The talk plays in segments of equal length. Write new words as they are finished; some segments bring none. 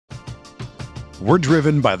We're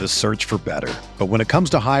driven by the search for better. But when it comes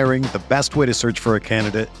to hiring, the best way to search for a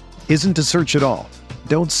candidate isn't to search at all.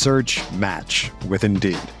 Don't search, match with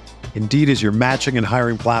Indeed. Indeed is your matching and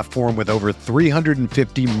hiring platform with over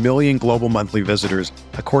 350 million global monthly visitors,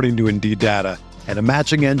 according to Indeed data, and a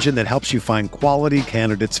matching engine that helps you find quality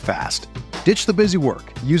candidates fast. Ditch the busy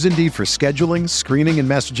work. Use Indeed for scheduling, screening, and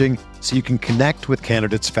messaging so you can connect with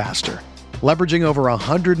candidates faster. Leveraging over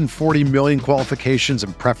 140 million qualifications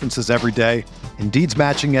and preferences every day, Indeed's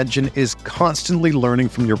matching engine is constantly learning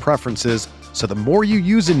from your preferences, so the more you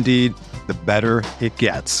use Indeed, the better it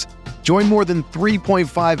gets. Join more than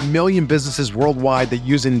 3.5 million businesses worldwide that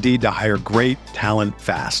use Indeed to hire great talent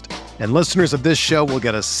fast. And listeners of this show will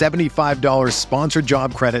get a $75 sponsored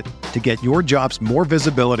job credit to get your jobs more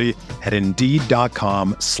visibility at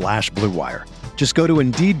Indeed.com/Blue Wire. Just go to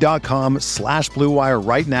Indeed.com/Blue Wire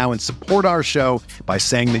right now and support our show by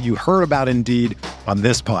saying that you heard about Indeed on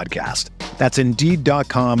this podcast. That's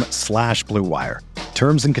Indeed.com/Blue Wire.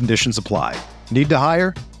 Terms and conditions apply. Need to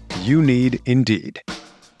hire? You need Indeed.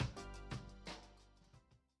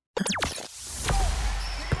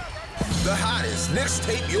 The hottest Knicks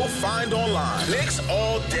tape you'll find online. Knicks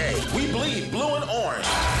all day. We bleed blue and orange.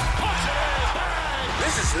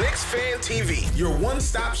 This is Knicks Fan TV, your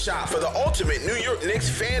one-stop shop for the ultimate New York Knicks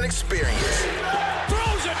fan experience.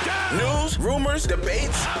 News, rumors,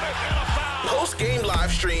 debates, post-game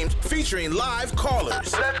live streams featuring live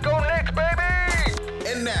callers. Let's go Knicks, baby!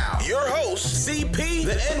 And now, your host, CP,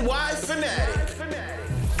 the NY Fanatic.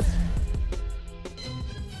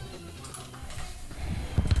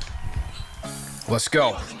 Let's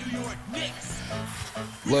go.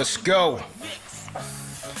 Let's go.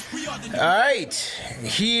 All right,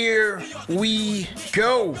 here we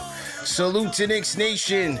go. Salute to Knicks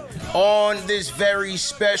Nation on this very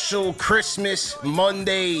special Christmas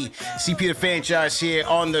Monday. CP the Franchise here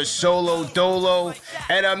on the Solo Dolo,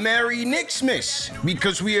 and a Merry KnicksMas,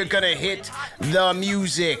 because we are going to hit the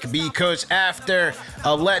music, because after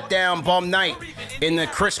a letdown bum night in the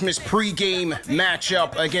Christmas pregame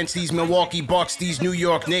matchup against these Milwaukee Bucks, these New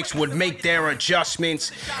York Knicks would make their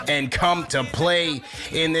adjustments and come to play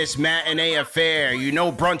in this matinee affair. You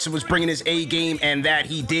know Brunson was bringing his A game, and that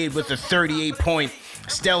he did with a 38-point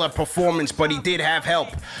stellar performance, but he did have help.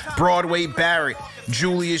 Broadway Barrett,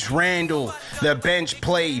 Julius Randle, the bench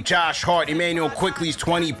play, Josh Hart, Emmanuel Quickley's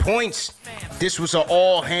 20 points. This was an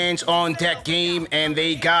all-hands-on-deck game, and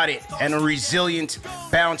they got it. And a resilient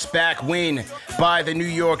bounce-back win by the New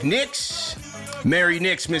York Knicks. Merry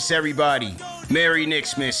KnicksMas, everybody. Merry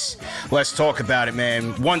KnicksMas. Let's talk about it,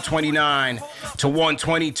 man. 129 to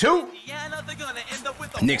 122.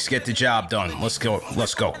 Knicks get the job done. Let's go.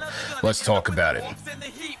 Let's go. Let's talk about it.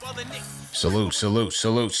 Salute, salute,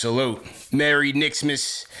 salute, salute. Merry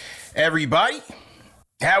KnicksMas, everybody.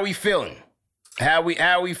 How we feeling? How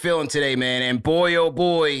we feeling today, man? And boy, oh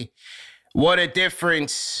boy, what a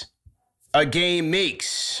difference a game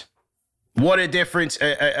makes. What a difference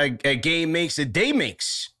a game makes, a day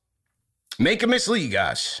makes. Make or miss league,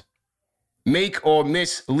 guys. Make or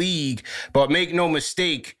miss league, but make no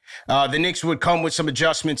mistake, the Knicks would come with some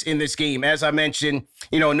adjustments in this game. As I mentioned,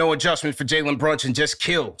 no adjustment for Jalen Brunson, just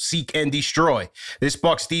kill, seek, and destroy. This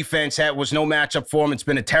Bucks defense was no matchup for him. It's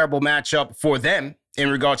been a terrible matchup for them in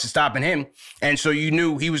regards to stopping him. And so you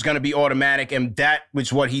knew he was going to be automatic, and that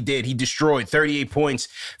was what he did. He destroyed 38 points,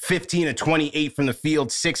 15 of 28 from the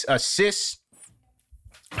field, 6 assists,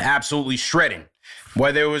 absolutely shredding.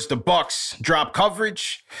 Whether it was the Bucks drop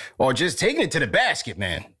coverage or just taking it to the basket,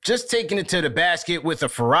 man. Just taking it to the basket with a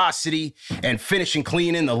ferocity and finishing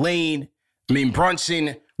clean in the lane. I mean,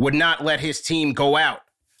 Brunson would not let his team go out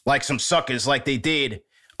like some suckers like they did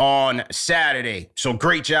on Saturday. So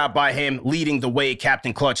great job by him leading the way,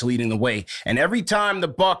 Captain Clutch leading the way. And every time the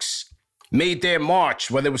Bucks made their march,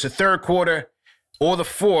 whether it was the third quarter or the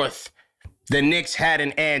fourth, the Knicks had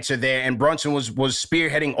an answer there, and Brunson was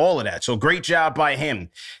spearheading all of that. So great job by him.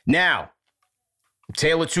 Now,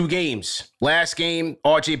 tale of two games. Last game,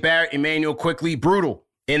 R.J. Barrett, Emmanuel Quickley, brutal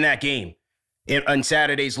in that game on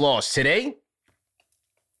Saturday's loss. Today,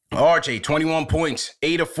 R.J., 21 points,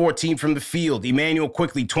 8 of 14 from the field. Emmanuel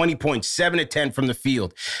Quickley, 20 points, 7 of 10 from the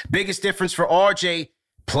field. Biggest difference for R.J.,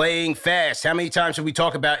 playing fast. How many times did we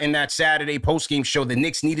talk about in that Saturday postgame show the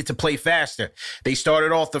Knicks needed to play faster? They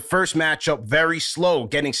started off the first matchup very slow,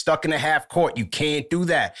 getting stuck in the half court. You can't do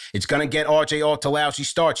that. It's going to get RJ off to lousy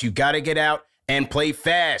starts. You got to get out and play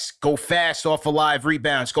fast. Go fast off of live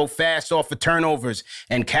rebounds. Go fast off of turnovers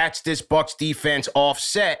and catch this Bucks defense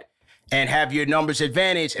offset and have your numbers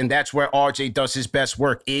advantage. And that's where RJ does his best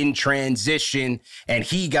work, in transition. And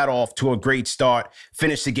he got off to a great start.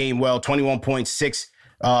 Finished the game well, 21.6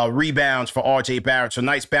 rebounds for R.J. Barrett. So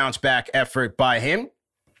nice bounce back effort by him.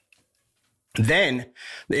 Then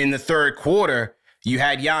in the third quarter, you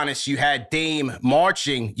had Giannis, you had Dame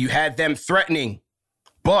marching, you had them threatening.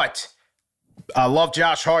 But I love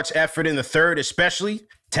Josh Hart's effort in the third, especially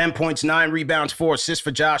 10 points, 9 rebounds, 4 assists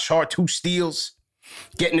for Josh Hart, 2 steals.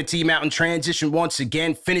 Getting the team out in transition once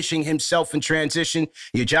again, finishing himself in transition.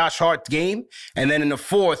 Your Josh Hart game. And then in the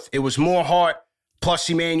fourth, it was more Hart plus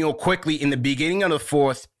Emmanuel quickly in the beginning of the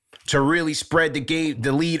fourth to really spread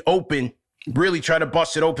the lead open. Really try to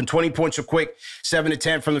bust it open. 20 points were quick, 7 to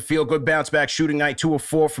 10 from the field. Good bounce back shooting night, 2 of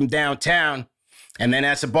 4 from downtown. And then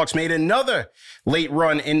as the Bucks made another late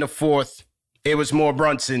run in the fourth, it was more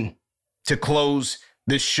Brunson to close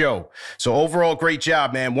this show. So overall, great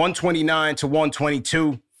job, man. 129 to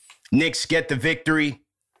 122. Knicks get the victory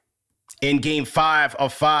in game 5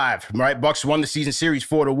 of 5, right? Bucks won the season series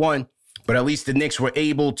 4-1, but at least the Knicks were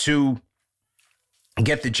able to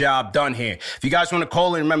get the job done here. If you guys want to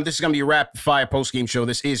call in, remember, this is going to be a rapid-fire post-game show.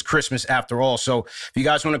 This is Christmas after all. So if you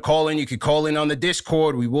guys want to call in, you can call in on the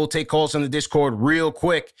Discord. We will take calls on the Discord real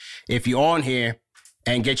quick if you're on here,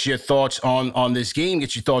 and get your thoughts on this game,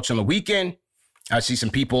 get your thoughts on the weekend. I see some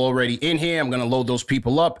people already in here. I'm going to load those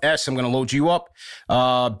people up. S, I'm going to load you up.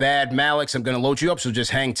 Bad Malix, I'm going to load you up, so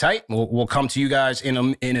just hang tight. We'll come to you guys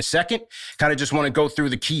in a second. Kind of just want to go through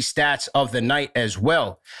the key stats of the night as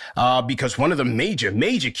well, because one of the major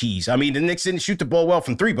keys, I mean, the Knicks didn't shoot the ball well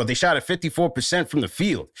from 3, but they shot at 54% from the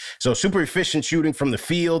field. So super efficient shooting from the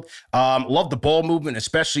field. Love the ball movement,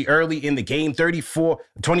 especially early in the game.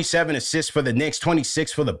 27 assists for the Knicks,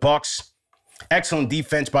 26 for the Bucks. Excellent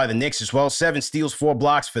defense by the Knicks as well. 7 steals, 4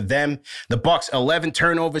 blocks for them. The Bucks, 11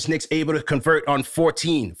 turnovers. Knicks able to convert on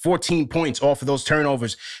 14 points off of those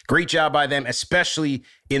turnovers. Great job by them, especially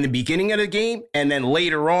in the beginning of the game. And then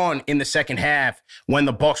later on in the second half, when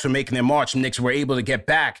the Bucks were making their march, the Knicks were able to get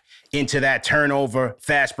back into that turnover,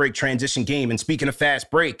 fast break transition game. And speaking of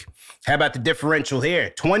fast break, how about the differential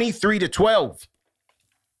here? 23-12.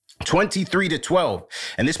 23-12.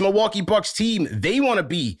 And this Milwaukee Bucks team, they want to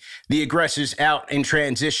be the aggressors out in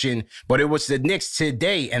transition, but it was the Knicks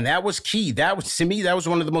today, and that was key. That was, to me, that was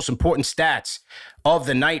one of the most important stats of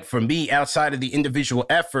the night for me, outside of the individual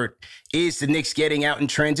effort, is the Knicks getting out in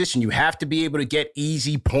transition. You have to be able to get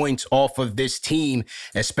easy points off of this team,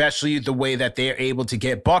 especially the way that they're able to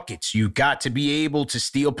get buckets. You got to be able to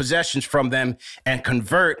steal possessions from them and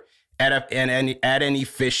convert at an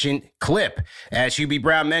efficient clip. As Hubie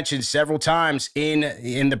Brown mentioned several times in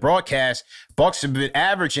the broadcast, Bucks have been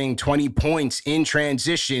averaging 20 points in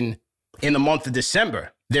transition in the month of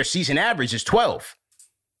December. Their season average is 12.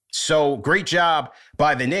 So great job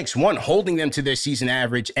by the Knicks, one, holding them to their season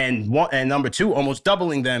average, and number 2, almost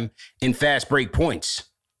doubling them in fast break points.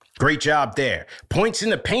 Great job there. Points in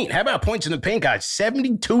the paint. How about points in the paint, guys?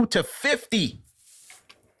 72-50.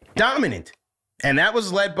 Dominant. And that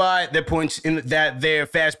was led by their points in their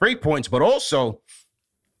fast break points, but also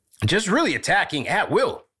just really attacking at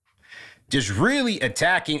will. Just really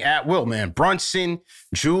attacking at will, man. Brunson,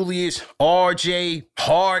 Julius, RJ,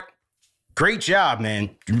 Hart. Great job,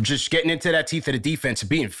 man. Just getting into that teeth of the defense and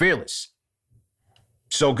being fearless.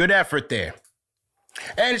 So good effort there.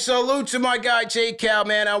 And salute to my guy, J. Cal,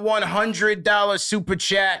 man. A $100 super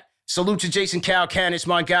chat. Salute to Jason Calcanis,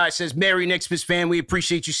 my guy. Says, Merry KnicksMas fan. We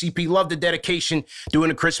appreciate you, CP. Love the dedication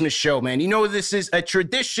doing a Christmas show, man. You know, this is a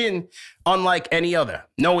tradition unlike any other.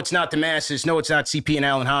 No, it's not the masses. No, it's not CP and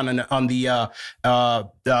Alan Hahn on the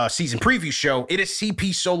season preview show. It is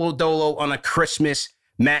CP solo dolo on a Christmas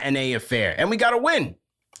matinee affair. And we got to win.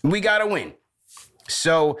 We got to win.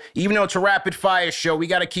 So even though it's a rapid fire show, we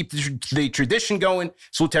got to keep the tradition going.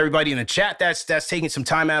 Salute to everybody in the chat that's taking some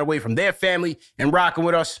time out away from their family and rocking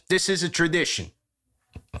with us. This is a tradition.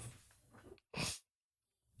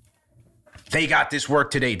 They got this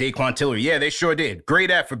work today, Daquan Tillery. Yeah, they sure did.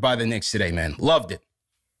 Great effort by the Knicks today, man. Loved it.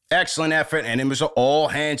 Excellent effort, and it was an all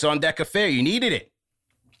hands on deck affair. You needed it.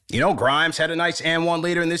 You know, Grimes had a nice and one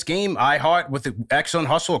later in this game. iHeart with an excellent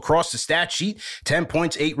hustle across the stat sheet. 10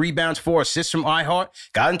 points, 8 rebounds, 4 assists from iHeart.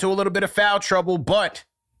 Got into a little bit of foul trouble, but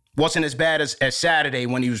wasn't as bad as Saturday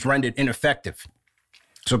when he was rendered ineffective.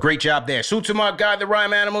 So great job there. Salute to my guy, the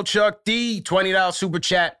Rhyme Animal, Chuck D. $20 super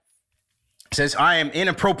chat. Says, I am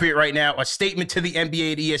inappropriate right now. A statement to the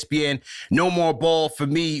NBA and ESPN. No more ball for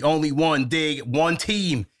me. Only one dig, one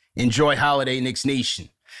team. Enjoy holiday, Knicks Nation.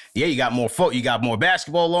 Yeah, you got more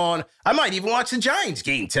basketball on. I might even watch the Giants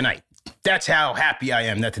game tonight. That's how happy I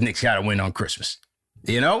am that the Knicks got to win on Christmas.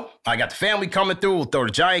 You know, I got the family coming through. We'll throw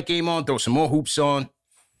the Giant game on, throw some more hoops on.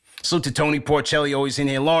 Salute to Tony Porcelli, always in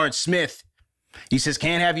here. Lawrence Smith, he says,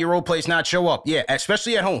 can't have your role players not show up. Yeah,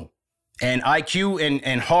 especially at home. And IQ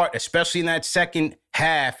and Hart, especially in that second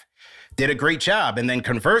half, did a great job. And then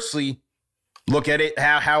conversely, look at it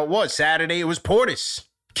how it was. Saturday, it was Portis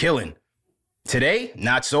killing. Today,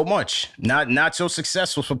 not so much. Not so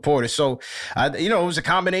successful for Portis. So, it was a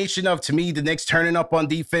combination of, to me, the Knicks turning up on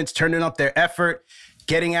defense, turning up their effort,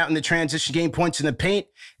 getting out in the transition game, points in the paint.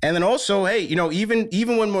 And then also, hey,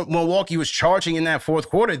 even when Milwaukee was charging in that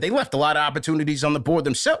fourth quarter, they left a lot of opportunities on the board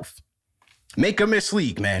themselves. Make a miss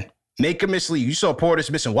league, man. Make a miss league. You saw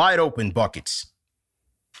Portis missing wide open buckets.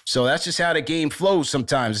 So that's just how the game flows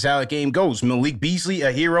sometimes. It's how the game goes. Malik Beasley,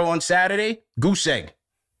 a hero on Saturday, goose egg.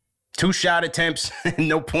 2 shot attempts,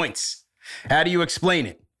 no points. How do you explain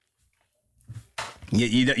it?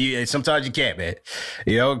 You sometimes you can't, man.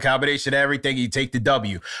 Combination of everything, you take the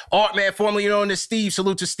W. Art, man, formerly known as Steve.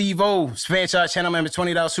 Salute to Steve O. Franchise channel member,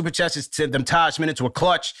 $20 super chats. Sent them Taj minutes were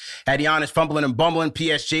clutch. Had Giannis fumbling and bumbling.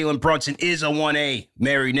 P.S. Jalen Brunson is a 1A.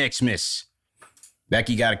 Merry KnicksMas.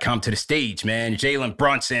 Becky got to come to the stage, man. Jalen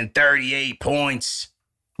Brunson, 38 points.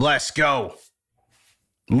 Let's go.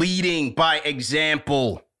 Leading by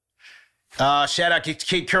example. Shout out to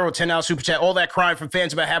Kate Carroll, $10 super chat. All that crying from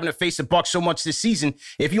fans about having to face the Bucks so much this season.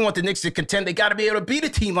 If you want the Knicks to contend, they got to be able to beat a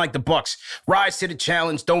team like the Bucks. Rise to the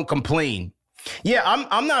challenge. Don't complain. Yeah,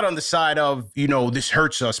 I'm not on the side of, this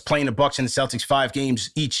hurts us playing the Bucks and the Celtics 5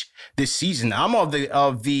 games each this season. I'm of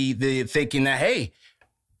the thinking that, hey,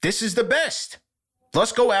 this is the best.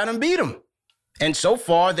 Let's go out and beat them. And so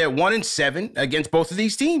far, they're 1-7 against both of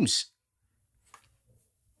these teams.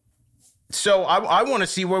 So I want to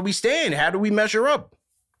see where we stand. How do we measure up?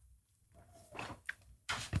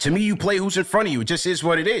 To me, you play who's in front of you. It just is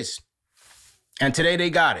what it is. And today they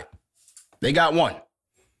got it. They got one.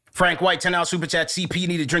 Frank White, $10 super chat. CP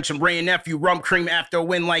need to drink some Ray and Nephew rum cream after a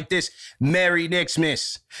win like this. Merry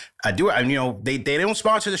KnicksMas. They don't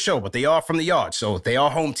sponsor the show, but they are from the yard, so they are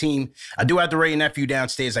home team. I do have the Ray and Nephew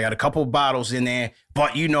downstairs. I got a couple of bottles in there,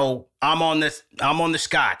 but I'm on the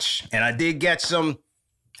scotch, and I did get some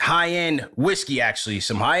high-end whiskey, actually.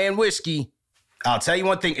 Some high-end whiskey. I'll tell you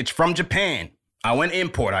one thing. It's from Japan. I went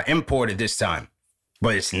import. I imported this time.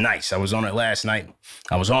 But it's nice. I was on it last night.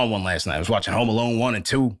 I was on one last night. I was watching Home Alone 1 and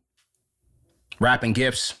 2. Wrapping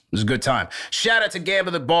gifts. It was a good time. Shout out to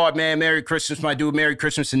Gabba the Bard, man. Merry Christmas, my dude. Merry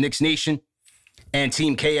Christmas to Knicks Nation and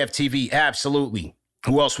Team KFTV. Absolutely.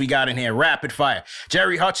 Who else we got in here? Rapid fire.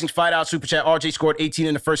 Jerry Hutchins, $5 super chat. RJ scored 18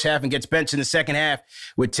 in the first half and gets benched in the second half.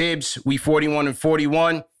 With Tibbs, we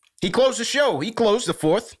 41-41. He closed the show. He closed the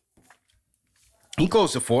fourth.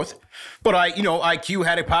 But IQ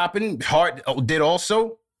had it popping. Hart did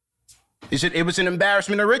also. It was an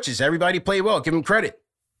embarrassment of riches. Everybody played well. Give him credit.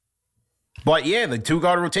 But yeah, the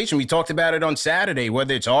 2-guard rotation, we talked about it on Saturday,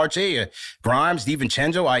 whether it's RJ or Grimes,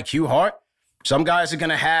 DiVincenzo, IQ, Hart. Some guys are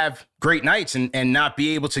going to have great nights and not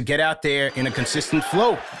be able to get out there in a consistent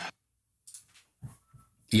flow.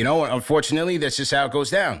 Unfortunately, that's just how it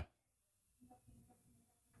goes down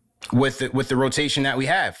with the rotation that we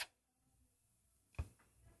have.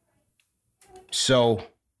 So,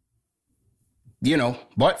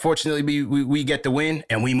 but fortunately we get the win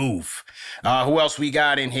and we move. Who else we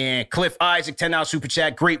got in here? Cliff Isaac, $10 super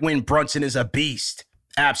chat. Great win. Brunson is a beast.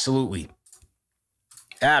 Absolutely.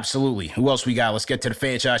 Who else we got? Let's get to the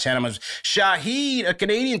franchise channel. Shahid, a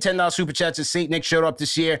Canadian, $10 super chat. Says St. Nick showed up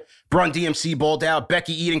this year. Brun DMC balled out.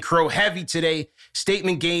 Becky eating crow heavy today.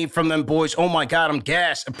 Statement game from them boys. Oh my God, I'm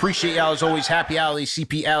gassed. Appreciate y'all as always. Happy holidays,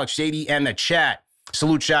 CP, Alex, JD, and the chat.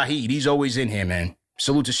 Salute Shahid. He's always in here, man.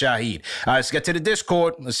 Salute to Shahid. Let's get to the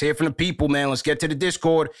Discord. Let's hear from the people, man. Let's get to the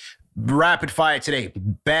Discord. Rapid fire today.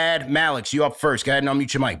 Bad Malix, you up first. Go ahead and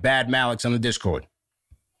unmute your mic. Bad Malix on the Discord.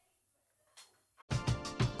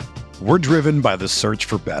 We're driven by the search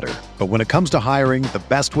for better. But when it comes to hiring, the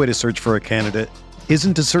best way to search for a candidate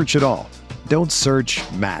isn't to search at all. Don't search,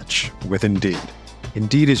 match with Indeed.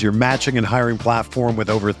 Indeed is your matching and hiring platform with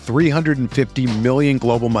over 350 million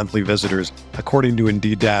global monthly visitors, according to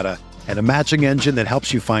Indeed data, and a matching engine that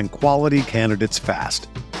helps you find quality candidates fast.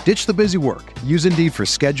 Ditch the busy work. Use Indeed for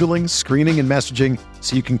scheduling, screening, and messaging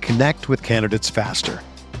so you can connect with candidates faster.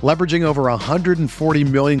 Leveraging over 140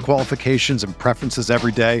 million qualifications and preferences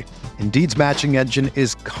every day, Indeed's matching engine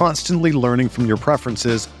is constantly learning from your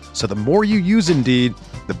preferences, so the more you use Indeed,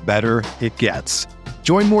 the better it gets.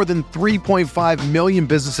 Join more than 3.5 million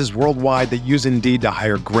businesses worldwide that use Indeed to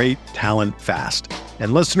hire great talent fast.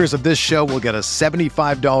 And listeners of this show will get a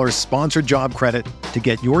 $75 sponsored job credit to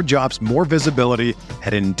get your jobs more visibility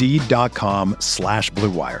at Indeed.com/Blue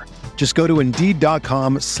Wire. Just go to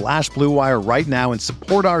Indeed.com/Blue Wire right now and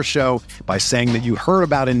support our show by saying that you heard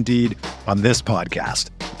about Indeed on this podcast.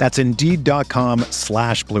 That's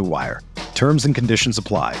Indeed.com/Blue Wire. Terms and conditions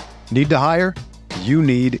apply. Need to hire? You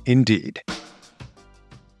need Indeed.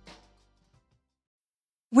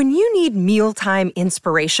 When you need mealtime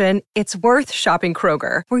inspiration, it's worth shopping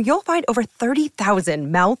Kroger, where you'll find over 30,000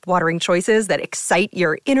 mouth-watering choices that excite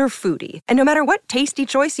your inner foodie. And no matter what tasty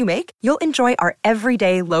choice you make, you'll enjoy our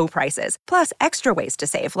everyday low prices, plus extra ways to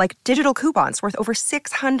save, like digital coupons worth over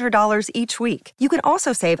 $600 each week. You can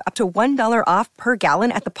also save up to $1 off per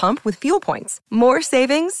gallon at the pump with fuel points. More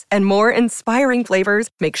savings and more inspiring flavors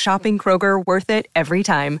make shopping Kroger worth it every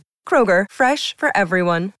time. Kroger, fresh for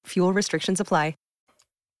everyone. Fuel restrictions apply.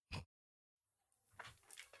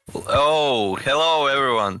 Oh, hello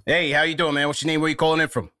everyone. Hey, how you doing, man? What's your name? Where you calling in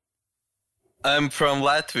from? I'm from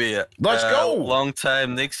Latvia. Let's go.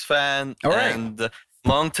 Long-time Knicks fan. All right. And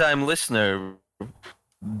long-time listener.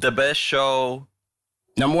 The best show.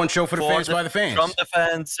 Number one show for the fans by the fans. From the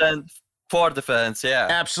fans and for the fans, yeah.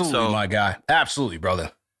 Absolutely, so, my guy. Absolutely,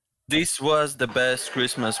 brother. This was the best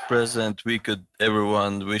Christmas present we could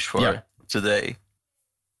everyone wish for today.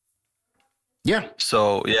 Yeah.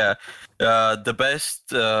 So, yeah, the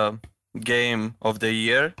best game of the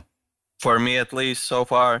year, for me at least so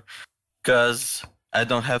far, because I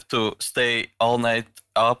don't have to stay all night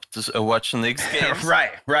up to watch Knicks games.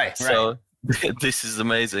 Right. So, this is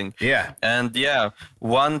amazing. Yeah. And, yeah,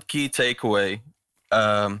 one key takeaway.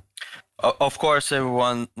 Of course,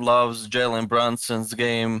 everyone loves Jalen Brunson's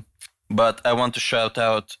game, but I want to shout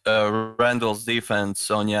out Randall's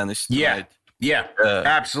defense on Giannis tonight. Yeah,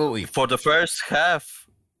 absolutely. For the first half,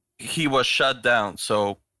 he was shut down.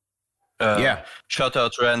 So, shout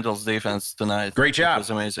out Randall's defense tonight. Great job. It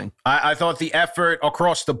was amazing. I thought the effort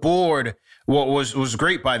across the board was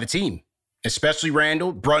great by the team, especially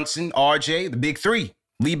Randall, Brunson, RJ, the big three.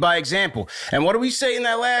 Lead by example. And what do we say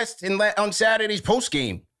on Saturday's post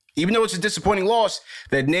game? Even though it's a disappointing loss,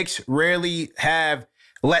 the Knicks rarely have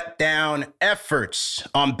let down efforts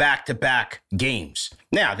on back-to-back games.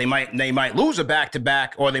 Now, they might lose a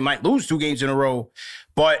back-to-back or they might lose 2 games in a row,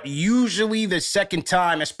 but usually the second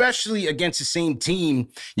time, especially against the same team,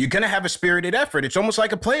 you're going to have a spirited effort. It's almost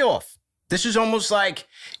like a playoff. This is almost like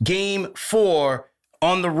game 4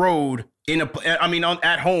 on the road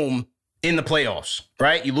at home in the playoffs,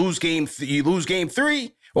 right? You lose game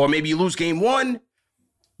 3 or maybe you lose game 1,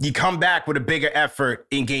 you come back with a bigger effort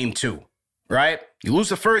in game 2. Right? You lose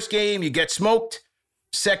the first game, you get smoked.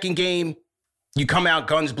 Second game, you come out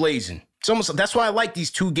guns blazing. It's almost that's why I like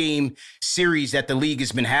these 2-game series that the league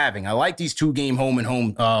has been having. I like these 2-game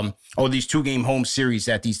these 2-game home series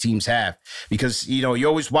that these teams have because you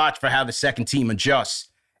always watch for how the second team adjusts.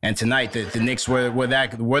 And tonight the Knicks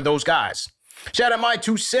were those guys. Shout out my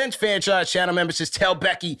 2 cents franchise channel member says, tell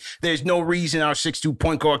Becky there's no reason our 6'2"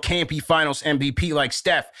 point guard can't be finals MVP like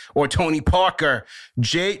Steph or Tony Parker.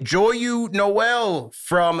 Joyeux Noel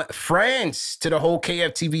from France to the whole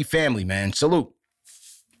KFTV family, man. Salute.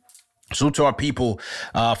 Salute to our people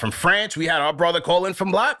from France. We had our brother call in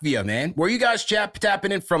from Latvia, man. Where you guys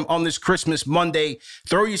tapping in from on this Christmas Monday?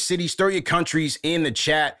 Throw your cities, throw your countries in the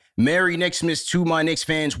chat. Merry KnicksMas to my Knicks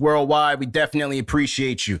fans worldwide. We definitely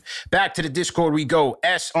appreciate you. Back to the Discord we go.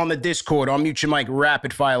 S on the Discord. Unmute your mic.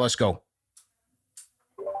 Rapid fire. Let's go.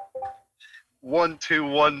 1 2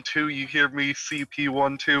 1 2. You hear me? CP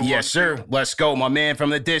 1 2. Yes, sir. Let's go, my man from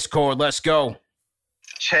the Discord. Let's go.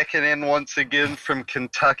 Checking in once again from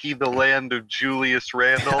Kentucky, the land of Julius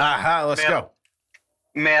Randle. Let's go.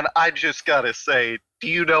 Man, I just gotta say, do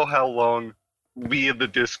you know how long we in the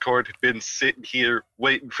Discord have been sitting here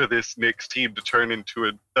waiting for this Knicks team to turn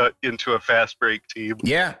into a fast break team?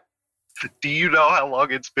 Yeah. Do you know how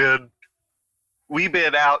long it's been? We've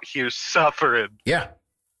been out here suffering. Yeah.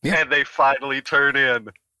 And they finally turn in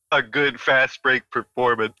a good fast break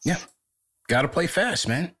performance. Yeah. Gotta play fast,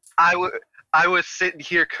 man. I was sitting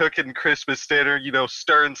here cooking Christmas dinner,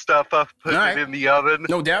 stirring stuff up, putting it in the oven.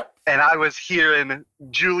 No doubt. And I was hearing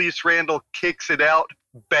Julius Randle kicks it out,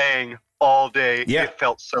 bang, all day. Yeah. It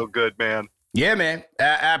felt so good, man. Yeah, man.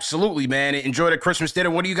 Absolutely, man. Enjoy the Christmas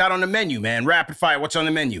dinner. What do you got on the menu, man? Rapid fire. What's on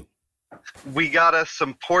the menu? We got us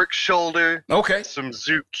some pork shoulder. Okay. Some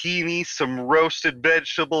zucchini, some roasted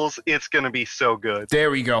vegetables. It's going to be so good.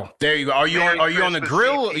 There we go. There you go. Are you on the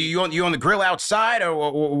grill? Are you on the grill outside or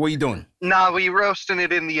what are you doing? Nah, we roasting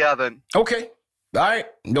it in the oven. Okay. All right.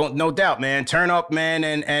 No doubt, man. Turn up, man,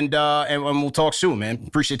 and we'll talk soon, man.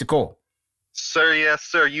 Appreciate the call. Sir, yes,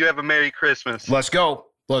 sir. You have a Merry Christmas. Let's go.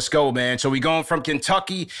 Let's go, man. So we going from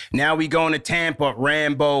Kentucky. Now we going to Tampa.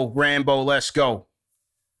 Rambo, let's go.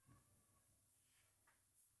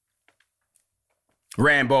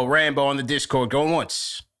 Rambo on the Discord. Going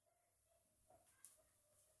once.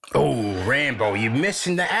 Oh, Rambo, you're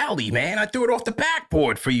missing the alley, man. I threw it off the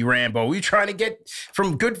backboard for you, Rambo. We trying to get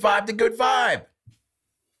from good vibe to good vibe.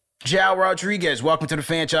 Jao Rodriguez, welcome to the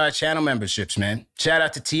franchise channel memberships, man. Shout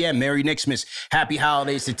out to TM, Merry KnicksMas. Happy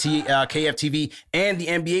holidays to KFTV and the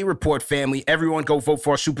NBA Report family. Everyone go vote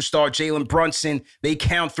for our superstar, Jalen Brunson. They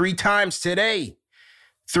count 3 times today.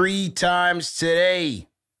 3 times today.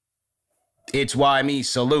 It's why me.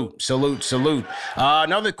 Salute, salute, salute.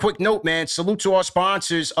 Another quick note, man. Salute to our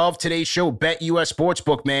sponsors of today's show, BetUS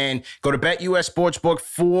Sportsbook, man. Go to BetUS Sportsbook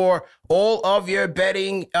for all of your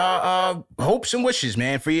betting hopes and wishes,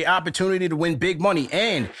 man, for your opportunity to win big money.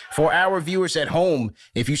 And for our viewers at home,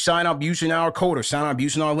 if you sign up using our code or sign up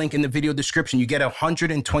using our link in the video description, you get a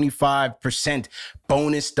 125%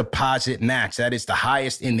 bonus deposit match. That is the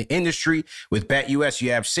highest in the industry. With BetUS,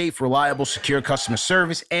 you have safe, reliable, secure customer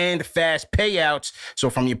service and fast payouts. So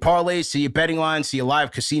from your parlays to your betting lines to your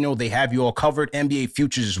live casino, they have you all covered. NBA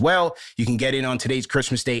futures as well. You can get in on today's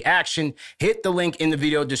Christmas Day action. Hit the link in the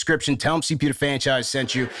video description. Tell them CP the Franchise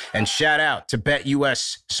sent you. And shout out to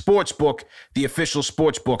BetUS Sportsbook, the official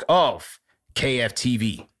sportsbook of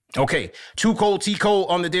KFTV. Okay, Too Cold T Cole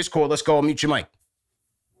on the Discord. Let's go. Mute your mic.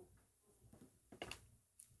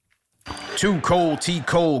 Too Cold T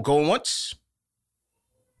Cole going once.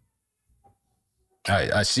 All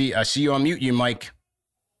right, I see you on mute, you Mike.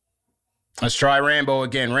 Let's try Rambo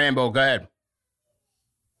again. Rambo, go ahead.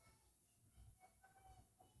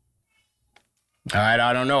 All right,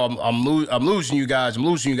 I don't know. I'm losing you guys. All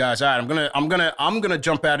right, I'm gonna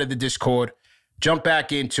jump out of the Discord, jump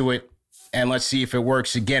back into it, and let's see if it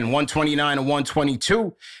works again. 129 and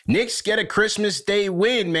 122. Knicks get a Christmas Day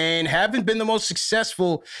win, man. Haven't been the most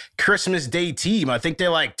successful Christmas Day team. I think they're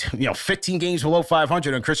like 15 games below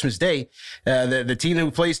 500 on Christmas Day. The team who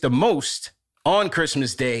plays the most on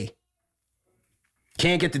Christmas Day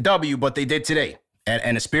can't get the W, but they did today.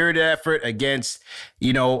 And a spirited effort against,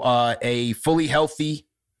 a fully healthy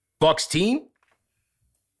Bucks team.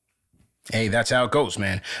 Hey, that's how it goes,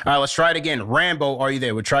 man. All right, let's try it again. Rambo, are you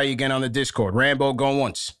there? We'll try you again on the Discord. Rambo, going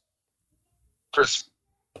once. Chris.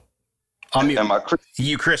 Am I crispy?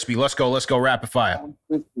 You crispy. Let's go. Rapid fire.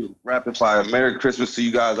 Rapid fire. Merry Christmas to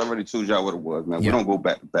you guys. I already told y'all what it was, man. Yeah. We don't go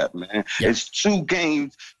back to back, man. Yeah. It's 2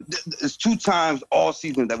 games. It's 2 times all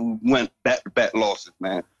season that we went back-to-back losses,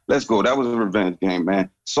 man. Let's go. That was a revenge game, man.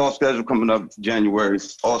 Soft schedule coming up January.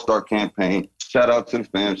 All-Star campaign. Shout out to the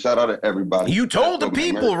fans. Shout out to everybody. You told the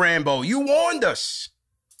people, Rambo. You warned us.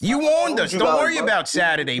 Don't worry about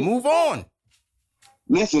Saturday. Move on.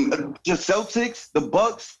 Listen, the Celtics, the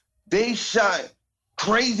Bucks, they shot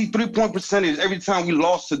crazy 3-point percentage every time we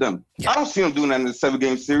lost to them. Yeah. I don't see them doing that in the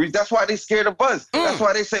 7-game series. That's why they scared of us. That's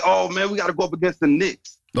why they say, oh, man, we got to go up against the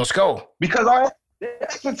Knicks. Let's go. Because our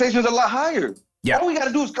expectations are a lot higher. Yeah. All we got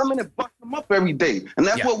to do is come in and bust them up every day. And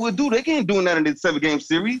that's what we'll do. They ain't doing that in the 7-game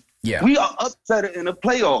series. Yeah. We are upset in the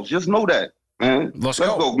playoffs. Just know that, man. Let's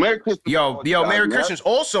go. Merry Christmas. Yo, Merry Christmas.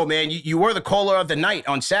 Also, man, you were the caller of the night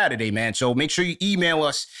on Saturday, man. So make sure you email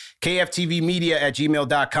us,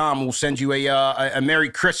 kftvmedia@gmail.com. We'll send you a Merry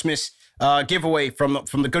Christmas giveaway from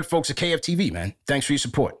the good folks at KFTV, man. Thanks for your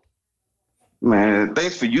support. Man,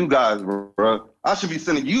 thanks for you guys, bro. I should be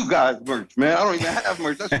sending you guys merch, man. I don't even have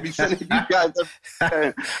merch. I should be sending you guys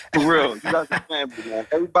for real. You guys are family, man.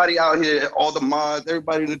 Everybody out here, all the mods,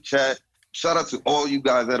 everybody in the chat. Shout out to all you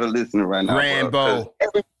guys that are listening right now. Rambo.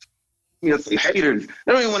 Some haters.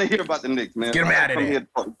 They don't even want to hear about the Knicks, man. Get them out of there.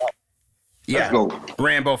 Let's go.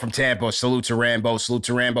 Rambo from Tampa. Salute to Rambo.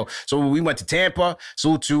 So we went to Tampa.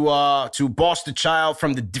 Salute to Boston Child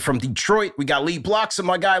from Detroit. We got Lee Bloxham,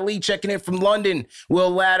 my guy Lee, checking in from London. Will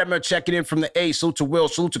Latimer checking in from the A. Salute to Will.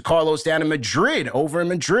 Salute to Carlos down in Madrid. Over in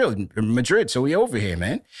Madrid. So we over here,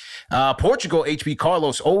 man. Portugal, HB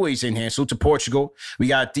Carlos, always in here. Salute to Portugal. We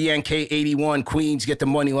got DNK81, Queens, get the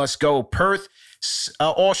money. Let's go. Perth.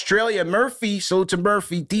 Australia, Murphy, salute to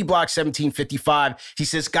Murphy, D-Block 1755. He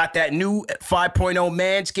says, got that new 5.0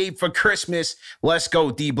 Manscaped for Christmas. Let's go,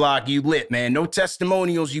 D-Block. You lit, man. No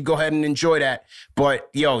testimonials. You go ahead and enjoy that. But,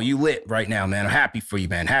 yo, you lit right now, man. I'm happy for you,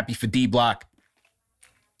 man. Happy for D-Block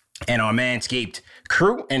and our Manscaped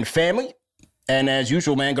crew and family. And as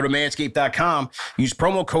usual, man, go to manscaped.com. Use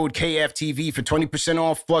promo code KFTV for 20%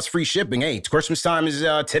 off plus free shipping. Hey, Christmas time is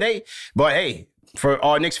today, but hey, for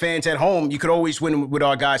our Knicks fans at home, you could always win with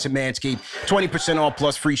our guys at Manscaped. 20% off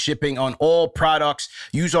plus free shipping on all products.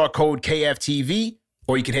 Use our code KFTV,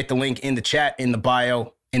 or you can hit the link in the chat, in the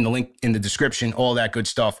bio, in the link in the description, all that good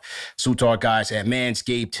stuff. Salute to our guys at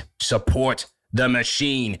Manscaped. Support the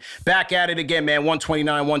machine. Back at it again, man. 129,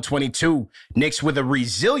 122. Knicks with a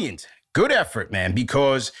resilient, good effort, man,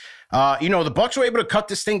 because The Bucks were able to cut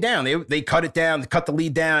this thing down. They cut it down, cut the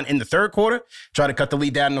lead down in the third quarter, tried to cut the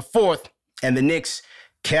lead down in the fourth, and the Knicks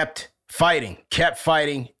kept fighting,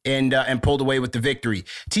 and pulled away with the victory.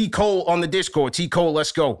 T. Cole on the Discord. T. Cole,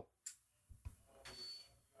 let's go.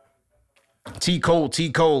 T. Cole.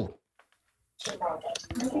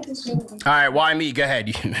 All right, why me? Go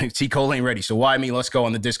ahead. T. Cole ain't ready, so why me? Let's go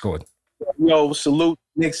on the Discord. Yo, salute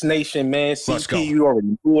Knicks Nation, man. CP, you already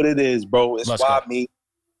know what it is, bro. It's why me.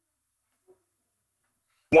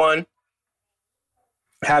 One,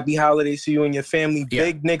 happy holidays to you and your family. Yeah.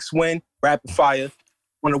 Big Knicks win, rapid fire.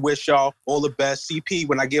 Want to wish y'all all the best. CP,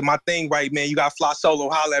 when I get my thing right, man, you got to fly solo.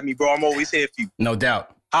 Holla at me, bro. I'm always here for you. No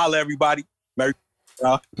doubt. Holla, everybody. Merry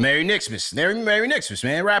KnicksMas. Merry KnicksMas,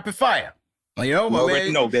 man. Rapid fire. You know,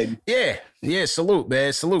 already know, baby. Yeah. Salute,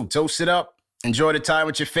 man. Salute. Toast it up. Enjoy the time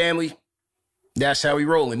with your family. That's how we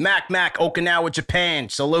rolling. Mac, Okinawa, Japan.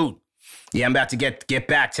 Salute. Yeah, I'm about to get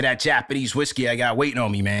back to that Japanese whiskey I got waiting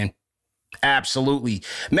on me, man. Absolutely.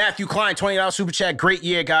 Matthew Klein, $20 super chat. Great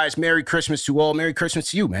year, guys. Merry Christmas to all. Merry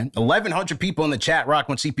Christmas to you, man. 1,100 people in the chat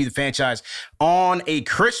rocking with CP the franchise on a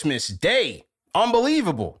Christmas day.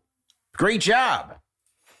 Unbelievable. Great job.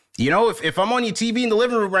 If I'm on your TV in the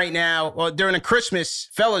living room right now or during a Christmas,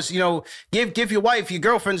 fellas, give your wife, your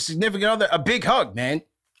girlfriend, a significant other a big hug, man.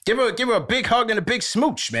 Give her a big hug and a big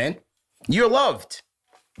smooch, man. You're loved.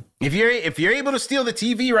 If you're able to steal the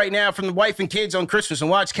TV right now from the wife and kids on Christmas and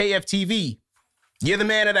watch KFTV, you're the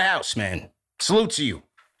man of the house, man. Salute to you.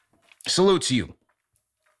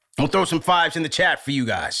 We'll throw some fives in the chat for you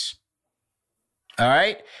guys. All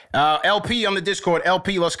right? LP on the Discord.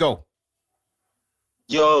 LP, let's go.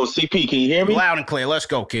 Yo, CP, can you hear me? Loud and clear. Let's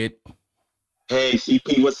go, kid. Hey,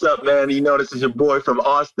 CP, what's up, man? This is your boy from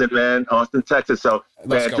Austin, man. Austin, Texas. So,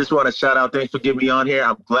 just want to shout out. Thanks for getting me on here.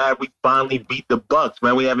 I'm glad we finally beat the Bucks,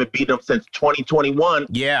 man. We haven't beat them since 2021.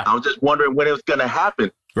 Yeah. I was just wondering when it was going to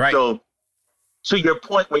happen. Right. So, to your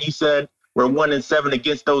point when you said we're 1-7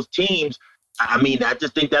 against those teams, I mean, I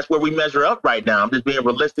just think that's where we measure up right now. I'm just being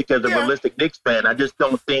realistic as a realistic Knicks fan. I just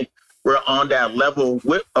don't think we're on that level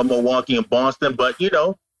with Milwaukee and Boston. But,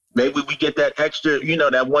 maybe we get that extra,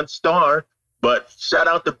 that one star. But shout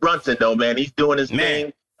out to Brunson, though, man. He's doing his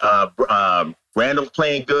thing. Randall's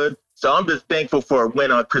playing good. So I'm just thankful for a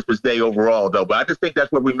win on Christmas Day overall, though. But I just think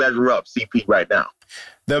that's where we measure up, CP, right now.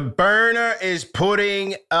 The burner is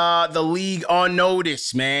putting the league on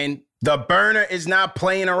notice, man. The burner is not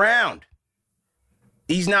playing around.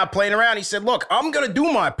 He's not playing around. He said, look, I'm going to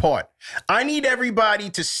do my part. I need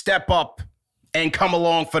everybody to step up and come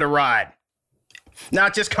along for the ride.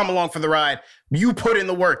 Not just come along for the ride. You put in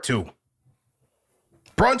the work, too.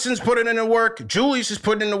 Brunson's putting in the work. Julius is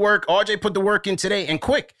putting in the work. RJ put the work in today. And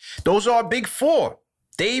quick, those are our big four.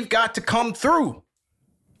 They've got to come through.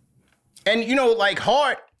 And,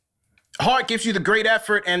 Hart gives you the great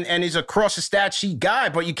effort and is a cross the stat sheet guy,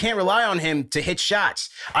 but you can't rely on him to hit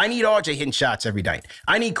shots. I need RJ hitting shots every night.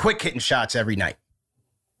 I need Quick hitting shots every night.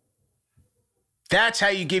 That's how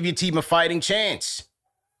you give your team a fighting chance.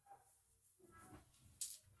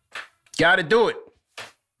 Got to do it.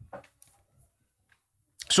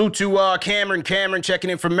 So to Cameron checking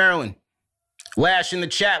in from Maryland. Lash in the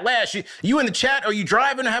chat. Lash, you in the chat? Are you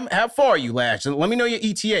driving? How far are you, Lash? Let me know your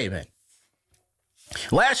ETA, man.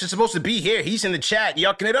 Lash is supposed to be here. He's in the chat,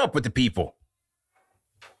 yucking it up with the people.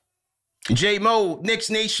 J Mo, Knicks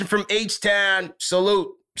Nation from H-Town.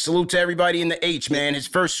 Salute to everybody in the H, man. His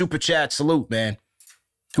first super chat. Salute, man.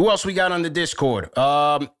 Who else we got on the Discord?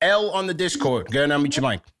 L on the Discord. Go ahead and unmute your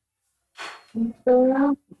mic.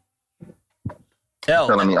 L.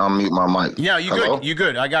 Telling me unmute my mic. Yeah, you good. You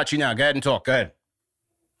good. I got you now. Go ahead and talk. Go ahead.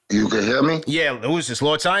 You can hear me? Yeah. Who is this,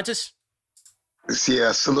 Lord Scientist?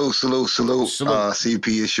 Yeah, salute.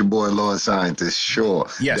 CP, it's your boy, Lord Scientist. Sure.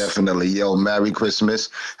 Yes. Definitely. Yo, Merry Christmas.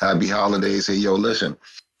 Happy holidays. Hey, yo, listen.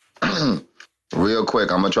 Real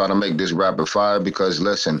quick, I'm going to try to make this rapid fire because,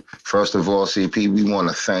 listen, first of all, CP, we want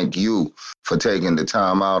to thank you for taking the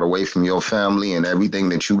time out away from your family and everything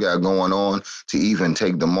that you got going on to even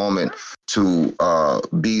take the moment to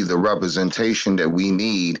be the representation that we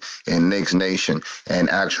need in Knicks Nation and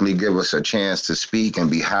actually give us a chance to speak and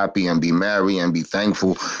be happy and be merry and be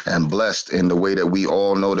thankful and blessed in the way that we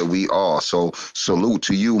all know that we are. So salute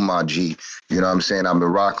to you, my G. You know what I'm saying? I've been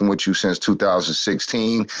rocking with you since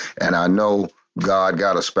 2016, and I know God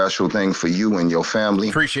got a special thing for you and your family.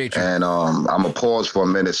 Appreciate you. And I'm going to pause for a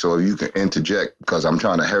minute so you can interject because I'm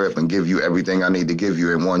trying to hurry up and give you everything I need to give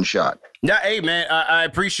you in one shot. Yeah, hey, man, I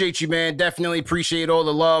appreciate you, man. Definitely appreciate all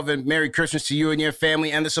the love, and Merry Christmas to you and your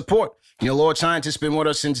family and the support. Lord Scientist's been with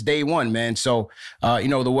us since day one, man. So,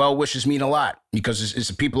 the well wishes mean a lot because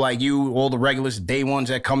it's people like you, all the regulars, day ones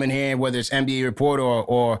that come in here, whether it's NBA Reporter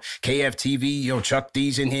or KFTV, Chuck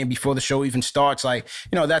D's in here before the show even starts. Like,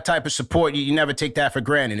 that type of support, you never take that for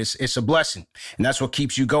granted. It's a blessing. And that's what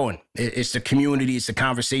keeps you going. It's the community. It's the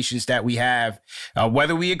conversations that we have,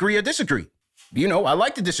 whether we agree or disagree. I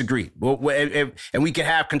like to disagree, and we can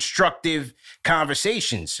have constructive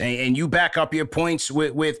conversations. And you back up your points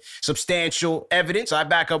with substantial evidence. I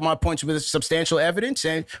back up my points with substantial evidence,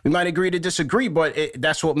 and we might agree to disagree, but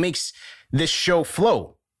that's what makes this show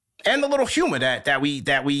flow. And the little humor that we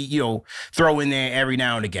throw in there every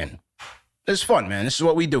now and again. It's fun, man. This is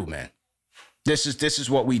what we do, man. This is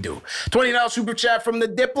what we do. $20 super chat from the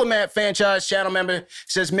Diplomat franchise channel member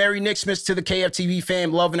says, Merry KnicksMas to the KFTV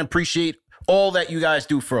fam. Love and appreciate all that you guys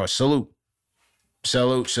do for us. Salute.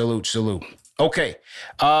 Salute, salute, salute. Okay.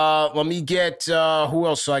 Let me get who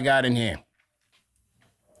else I got in here.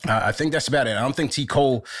 I think that's about it. I don't think T.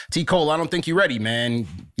 Cole, I don't think you're ready, man.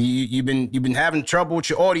 You've been having trouble with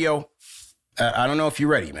your audio. I don't know if you're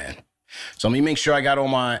ready, man. So let me make sure I got all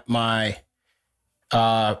my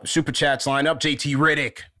super chats lined up. JT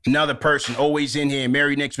Riddick, another person always in here.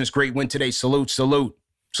 Merry KnicksMas, great win today. Salute, salute.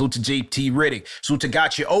 Salute to JT Riddick. Salute to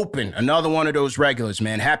Got You Open, another one of those regulars,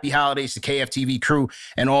 man. Happy holidays to KFTV crew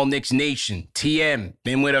and all Knicks Nation. TM,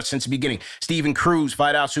 been with us since the beginning. Stephen Cruz,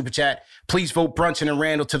 $5 super chat. Please vote Brunson and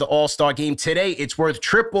Randall to the All-Star game today. It's worth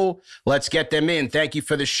triple. Let's get them in. Thank you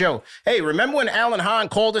for the show. Hey, remember when Alan Hahn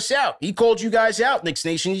called us out? He called you guys out, Knicks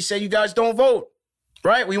Nation. He said you guys don't vote,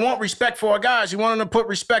 right? We want respect for our guys. We want them to put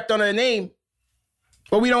respect on their name,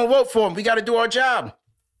 but we don't vote for them. We got to do our job.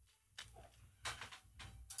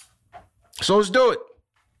 So let's do it.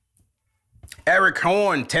 Eric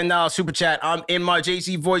Horn, $10 super chat. I'm in my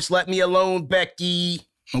Jay-Z voice. Let me alone, Becky.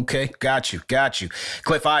 Okay, got you.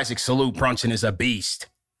 Cliff Isaac, salute. Brunson is a beast.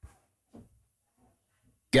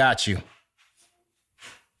 Got you.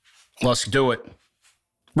 Let's do it.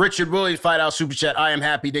 Richard Williams, $5 super chat. I am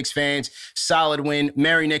happy, Knicks fans. Solid win.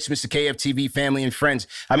 Merry KnicksMas, KFTV family and friends.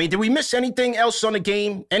 I mean, did we miss anything else on the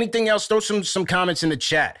game? Anything else? Throw some comments in the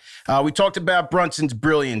chat. We talked about Brunson's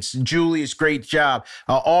brilliance. Julius, great job.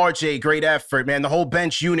 RJ, great effort, man. The whole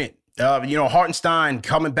bench unit. Hartenstein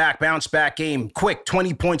coming back, bounce back game. Quick,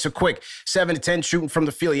 20 points are quick. 7 to 10 shooting from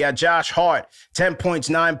the field. Yeah, Josh Hart, 10 points,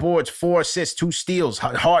 9 boards, 4 assists, 2 steals.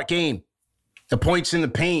 Hart game. The points in the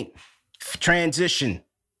paint. Transition.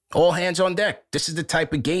 All hands on deck. This is the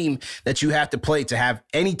type of game that you have to play to have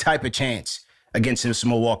any type of chance against this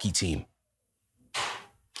Milwaukee team.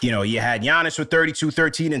 You had Giannis with 32,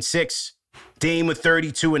 13, and 6. Dame with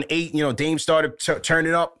 32 and 8. Dame started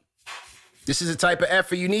turning up. This is the type of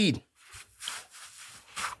effort you need.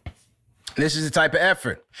 This is the type of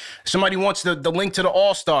effort. Somebody wants the link to the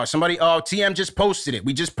All-Star. TM just posted it.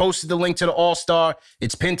 We just posted the link to the All-Star.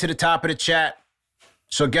 It's pinned to the top of the chat.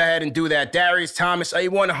 So go ahead and do that. Darius Thomas, a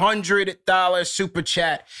 $100 super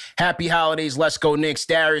chat. Happy holidays. Let's go, Knicks.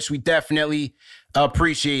 Darius, we definitely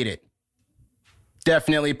appreciate it.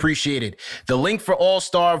 Definitely appreciate it. The link for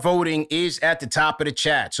All-Star voting is at the top of the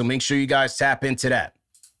chat. So make sure you guys tap into that.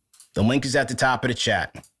 The link is at the top of the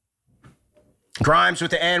chat. Grimes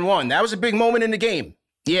with the and one. That was a big moment in the game.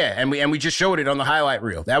 Yeah, and we just showed it on the highlight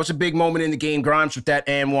reel. That was a big moment in the game. Grimes with that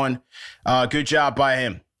and one. Good job by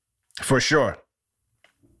him, for sure.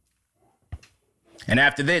 And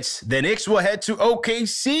after this, the Knicks will head to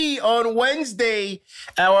OKC on Wednesday.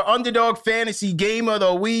 Our underdog fantasy game of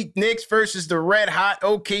the week, Knicks versus the red-hot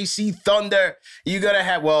OKC Thunder. You're going to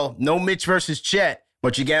have, no Mitch versus Chet,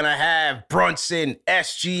 but you're going to have Brunson,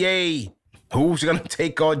 SGA. Who's going to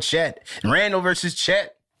take on Chet? Randall versus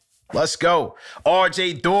Chet. Let's go.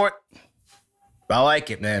 RJ Dort. I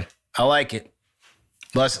like it, man. I like it.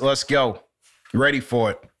 Let's go. Ready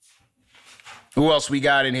for it. Who else we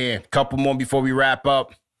got in here? A couple more before we wrap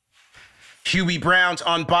up. Hubie Brown's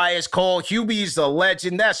unbiased call. Hubie's a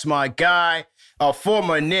legend. That's my guy. A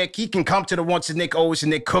former Knick. He can come to the Once a Knick, Always a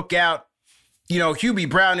Knick cookout. Hubie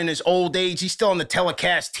Brown in his old age, he's still on the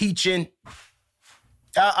telecast teaching.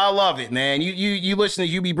 I love it, man. You listen to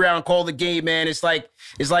Hubie Brown call the game, man. It's like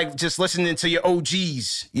just listening to your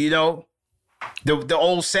OGs, the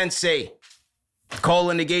old sensei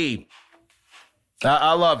calling the game.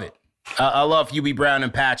 I love it. I love Hubie Brown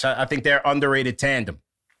and Patch. I think they're underrated tandem.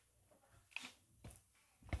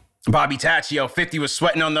 Bobby Taccio, 50 was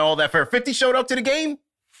sweating on all that fur. 50 showed up to the game?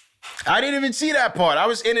 I didn't even see that part. I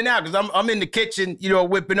was in and out because I'm in the kitchen,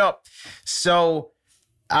 whipping up. So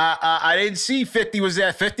I didn't see 50 was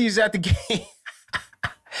at 50 is at the game.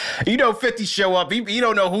 You know 50 show up. He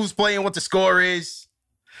don't know who's playing, what the score is.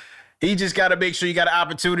 He just got to make sure you got an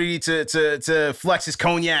opportunity to flex his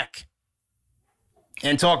cognac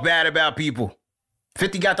and talk bad about people.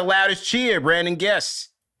 50 got the loudest cheer, Brandon Guest.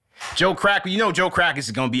 Joe Cracker, you know Joe Cracker is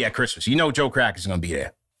going to be at Christmas. You know Joe Cracker is going to be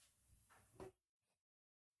there.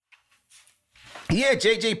 Yeah,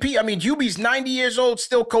 JJP. I mean, UB's 90 years old,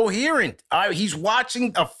 still coherent. He's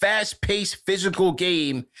watching a fast-paced physical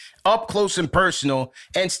game up close and personal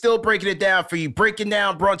and still breaking it down for you, breaking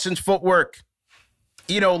down Brunson's footwork.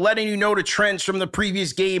 You know, letting you know the trends from the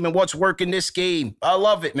previous game and what's working this game. I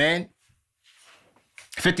love it, man.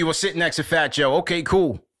 50 was sitting next to Fat Joe. Okay,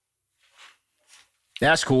 cool.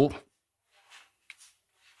 That's cool.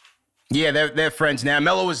 Yeah, they're friends now.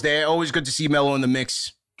 Mello is there. Always good to see Mello in the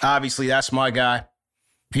mix. Obviously, that's my guy.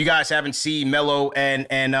 If you guys haven't seen Mello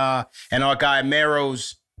and our guy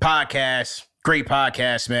Mero's podcast, great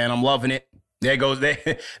podcast, man. I'm loving it. There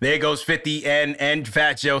goes 50 and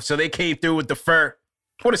Fat Joe. So they came through with the fur.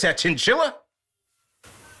 What is that, chinchilla?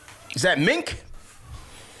 Is that mink?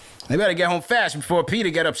 They better get home fast before Peter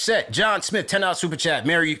get upset. John Smith, $10 super chat.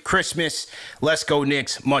 Merry Christmas. Let's go,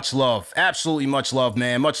 Knicks. Much love. Absolutely much love,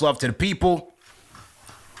 man. Much love to the people.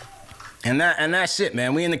 And that's it,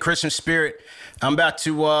 man. We in the Christmas spirit. I'm about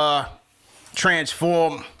to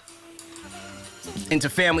transform into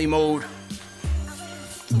family mode.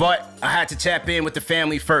 But I had to tap in with the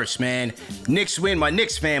family first, man. Knicks win, my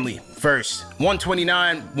Knicks family first.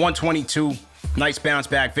 129-122. Nice bounce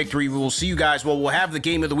back victory. We will see you guys. Well, we'll have the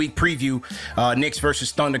game of the week preview. Knicks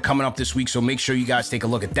versus Thunder coming up this week, so make sure you guys take a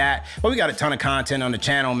look at that. But we got a ton of content on the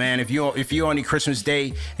channel, man. If you're on your Christmas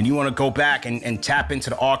day and you want to go back and tap into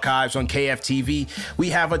the archives on KFTV, we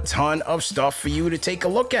have a ton of stuff for you to take a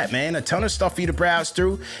look at, man. A ton of stuff for you to browse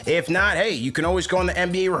through. If not, hey, you can always go on the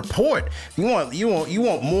NBA Report. You want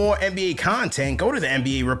more NBA content? Go to the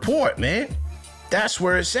NBA Report, man. That's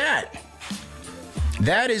where it's at.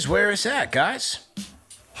 That is where it's at, guys.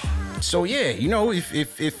 So yeah, you know, if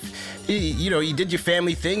you know you did your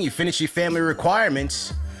family thing, you finished your family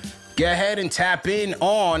requirements, go ahead and tap in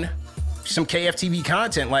on some KFTV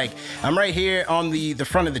content. Like, I'm right here on the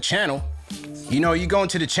front of the channel. You know, you go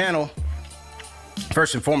into the channel.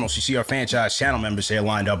 First and foremost, you see our franchise channel members here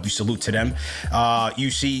lined up. We salute to them. You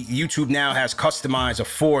see YouTube now has customized a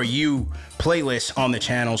For You playlist on the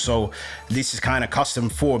channel. So this is kind of custom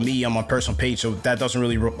for me on my personal page. So that doesn't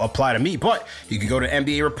really apply to me. But you can go to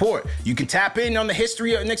NBA Report. You can tap in on the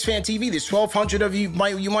history of Knicks Fan TV. There's 1,200 of you.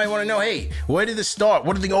 You might want to know, hey, where did this start?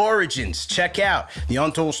 What are the origins? Check out The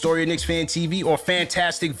Untold Story of Knicks Fan TV or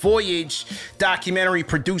Fantastic Voyage documentary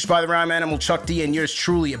produced by the rhyme animal Chuck D and yours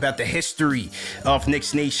truly about the history of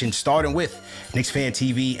Knicks Nation, starting with Knicks Fan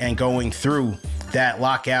TV and going through that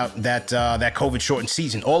lockout, that COVID shortened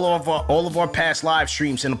season. All of our past live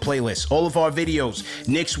streams in the playlist, all of our videos,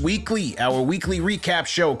 Knicks Weekly, our weekly recap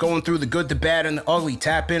show, going through the good, the bad, and the ugly.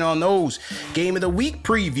 Tap in on those. Game of the week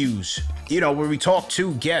previews, you know, where we talk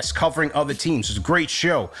to guests covering other teams. It's a great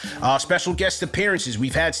show. Special guest appearances.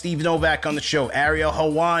 We've had Steve Novak on the show, Ariel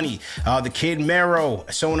Helwani, the Kid Mero,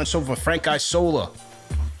 so on and so forth, Frank Isola,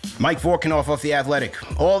 Mike Vorkanoff of The Athletic.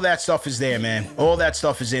 All that stuff is there, man. All that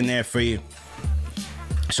stuff is in there for you.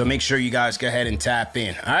 So make sure you guys go ahead and tap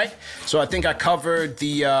in, all right? So I think I covered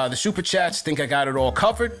the super chats. I think I got it all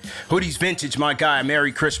covered. Hoodies Vintage, my guy.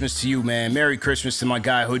 Merry Christmas to you, man. Merry Christmas to my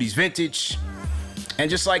guy, Hoodies Vintage. And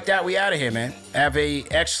just like that, we out of here, man. Have a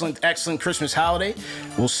excellent Christmas holiday.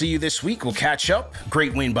 We'll see you this week. We'll catch up.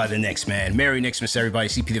 Great win by the Knicks, man. Merry Knicksmas, everybody.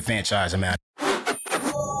 CP the franchise. I'm out.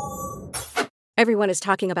 Everyone is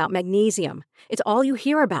talking about magnesium. It's all you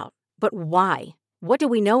hear about. But why? What do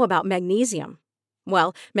we know about magnesium?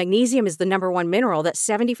 Well, magnesium is the #1 mineral that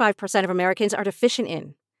 75% of Americans are deficient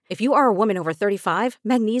in. If you are a woman over 35,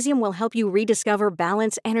 magnesium will help you rediscover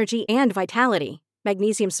balance, energy, and vitality.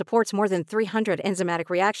 Magnesium supports more than 300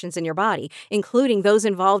 enzymatic reactions in your body, including those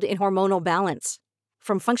involved in hormonal balance.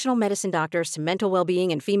 From functional medicine doctors to mental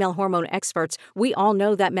well-being and female hormone experts, we all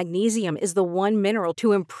know that magnesium is the one mineral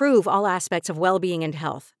to improve all aspects of well-being and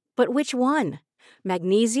health. But which one?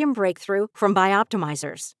 Magnesium Breakthrough from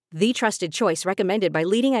Bioptimizers, the trusted choice recommended by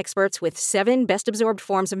leading experts with 7 best-absorbed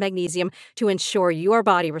forms of magnesium to ensure your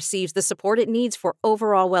body receives the support it needs for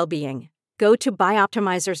overall well-being. Go to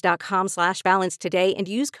bioptimizers.com/balance today and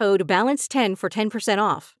use code BALANCE10 for 10%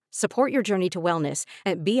 off. Support your journey to wellness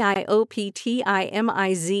at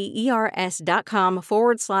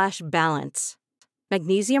bioptimizers.com/balance.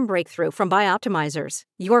 Magnesium Breakthrough from Bioptimizers,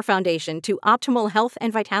 your foundation to optimal health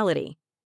and vitality.